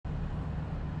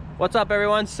What's up,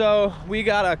 everyone? So we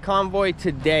got a convoy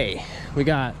today. We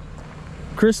got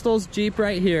Crystal's Jeep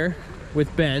right here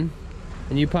with Ben,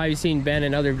 and you've probably seen Ben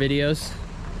in other videos.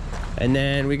 And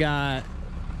then we got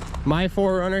my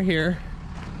 4Runner here,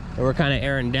 and we're kind of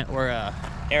airing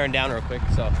down real quick.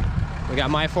 So we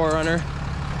got my 4Runner,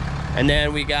 and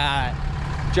then we got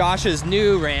Josh's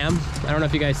new Ram. I don't know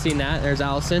if you guys seen that. There's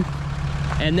Allison.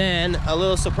 And then a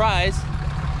little surprise,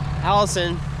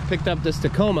 Allison picked up this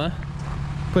Tacoma,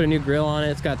 put a new grill on it.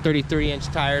 It's got 33-inch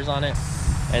tires on it.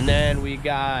 And then we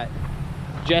got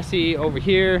Jesse over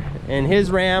here in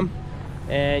his Ram,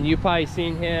 and you probably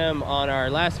seen him on our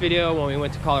last video when we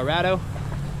went to Colorado.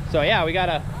 So yeah, we got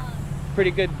a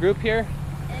pretty good group here,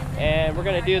 and we're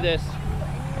gonna do this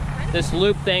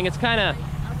loop thing. It's out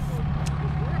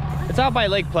by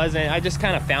Lake Pleasant. I just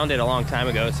kind of found it a long time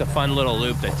ago. It's a fun little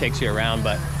loop that takes you around.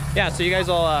 But yeah, so you guys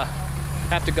will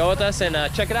have to go with us and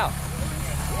check it out.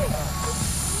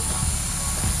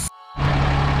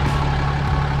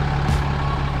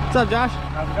 What's up, Josh?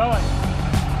 How's it going?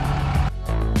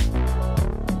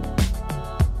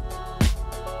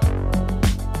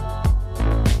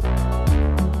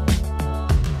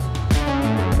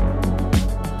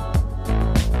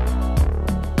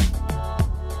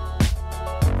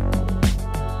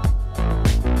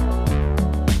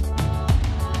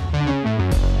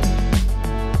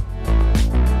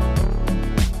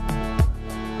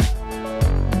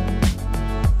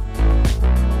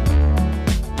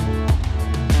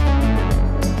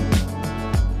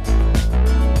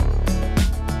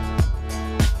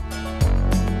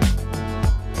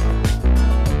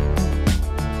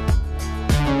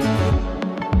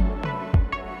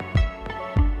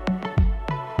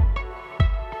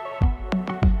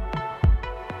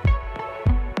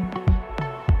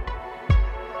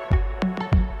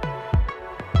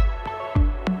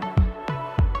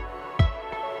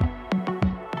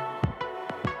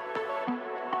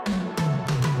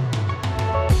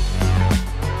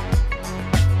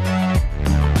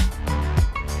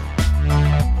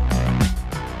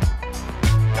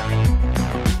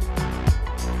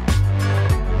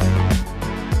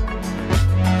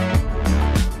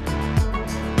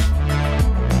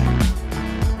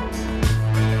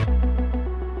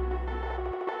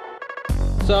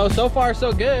 So far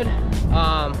so good.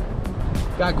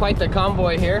 Got quite the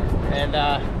convoy here, and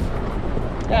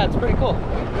yeah, it's pretty cool.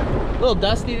 A little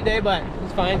dusty today, but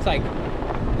it's fine. It's like,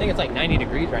 I think it's like 90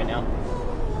 degrees right now.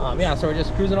 Yeah, so we're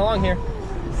just cruising along here.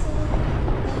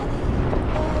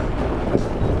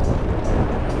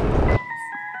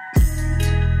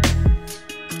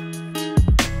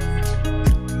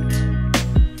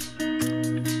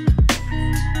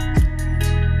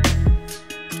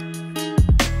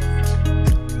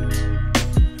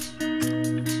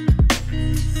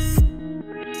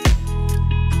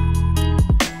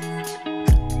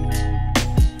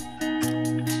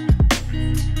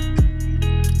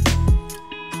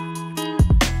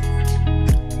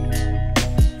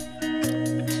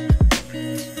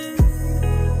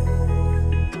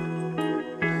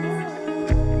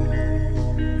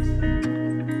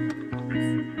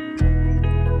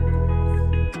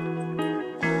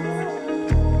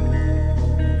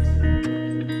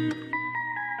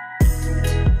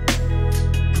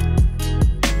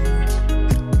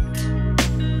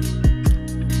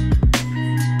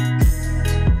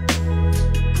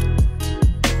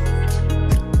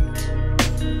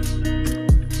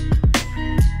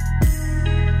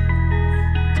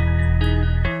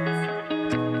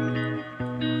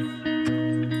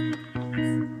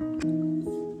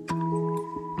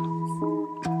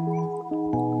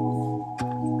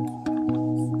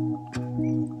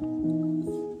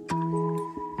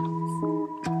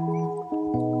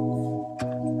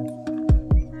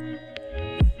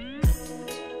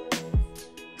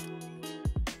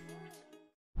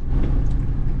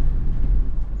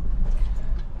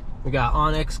 We got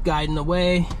Onyx guiding the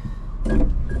way.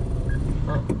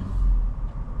 Oh.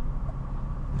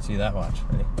 See that? Watch.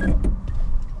 Ready?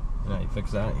 Now you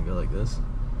fix that, you go like this.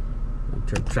 And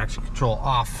turn traction control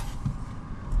off,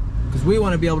 because we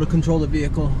want to be able to control the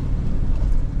vehicle.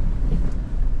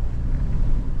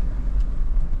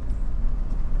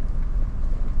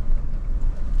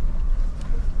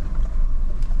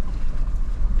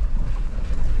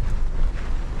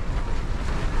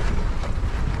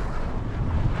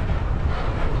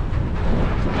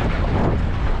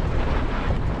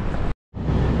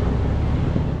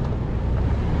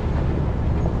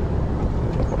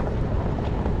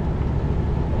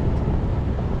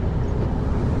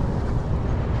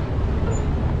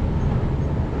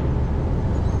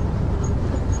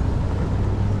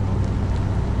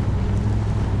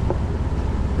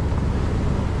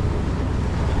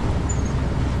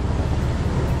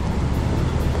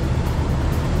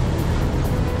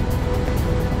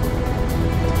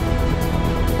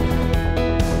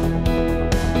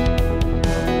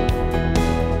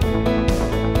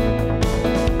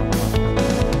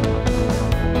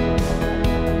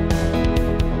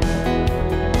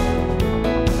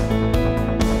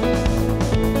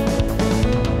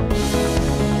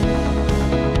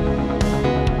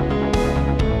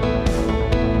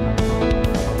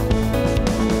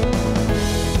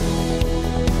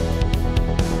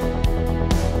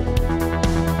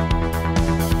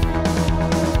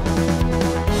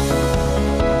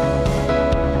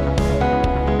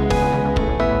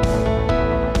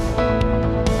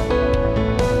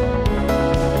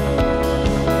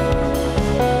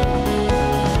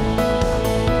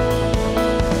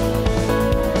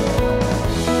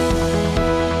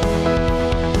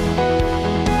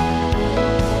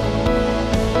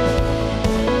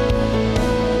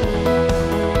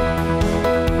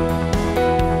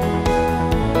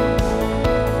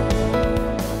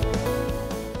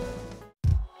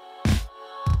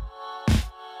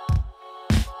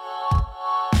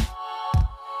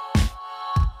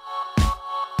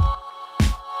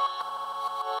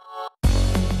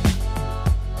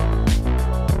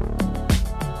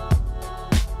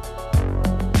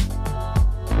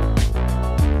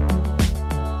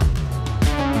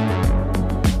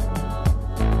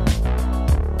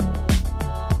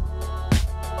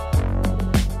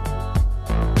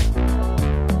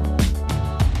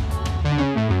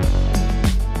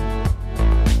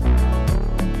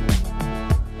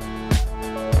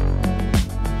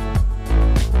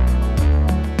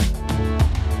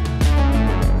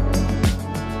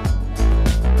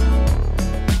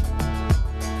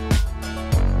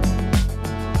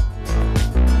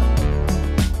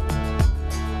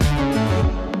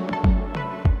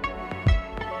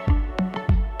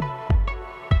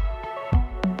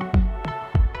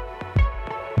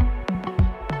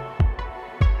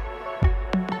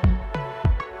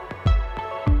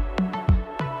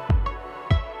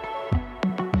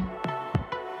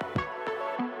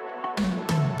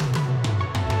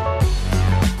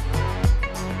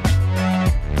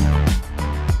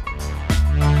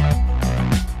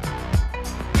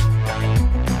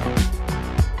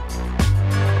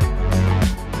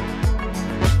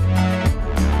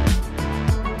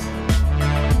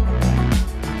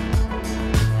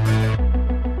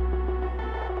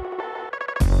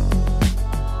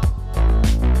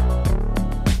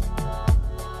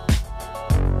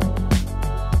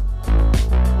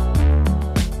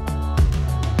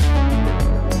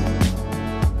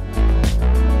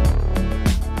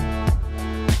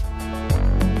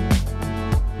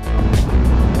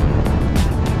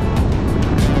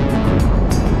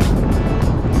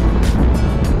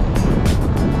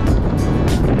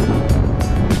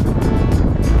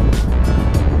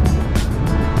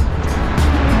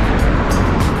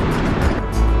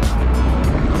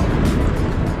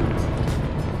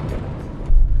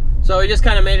 we just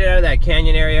kind of made it out of that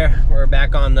canyon area. We're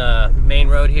back on the main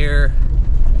road here,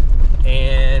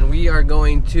 and we are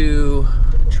going to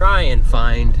try and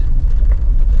find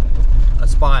a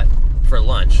spot for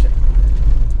lunch.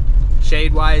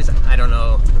 Shade wise, I don't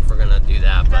know if we're gonna do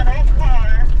that, but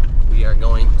we are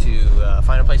going to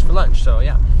find a place for lunch, so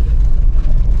yeah.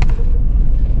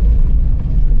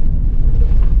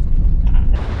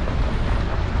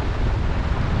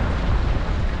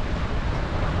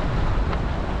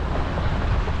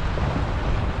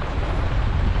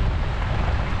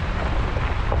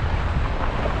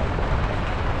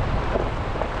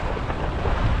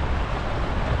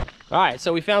 All right,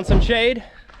 so we found some shade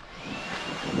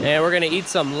and we're gonna eat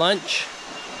some lunch.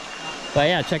 But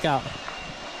yeah, check out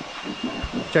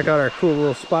our cool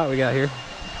little spot we got here.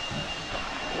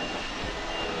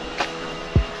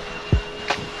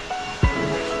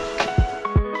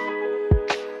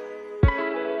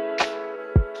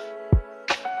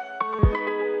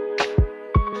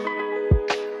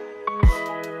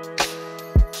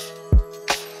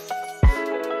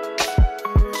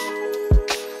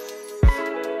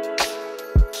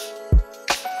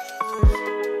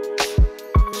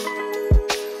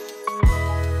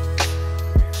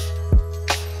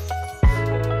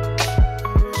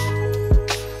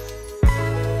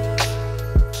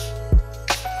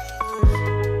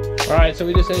 All right, so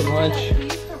we just ate lunch.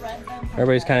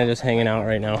 Everybody's kind of just hanging out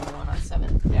right now.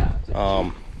 Yeah,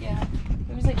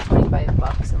 it was like 25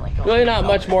 bucks and like really not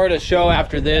much more to show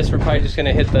after this. We're probably just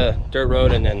gonna hit the dirt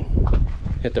road and then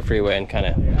hit the freeway and kind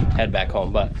of head back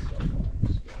home. But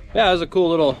yeah, it was a cool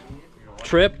little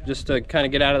trip just to kind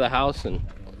of get out of the house and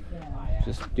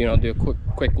just, you know, do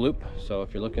a quick loop. So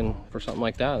if you're looking for something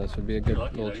like that, this would be a good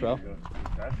little trail.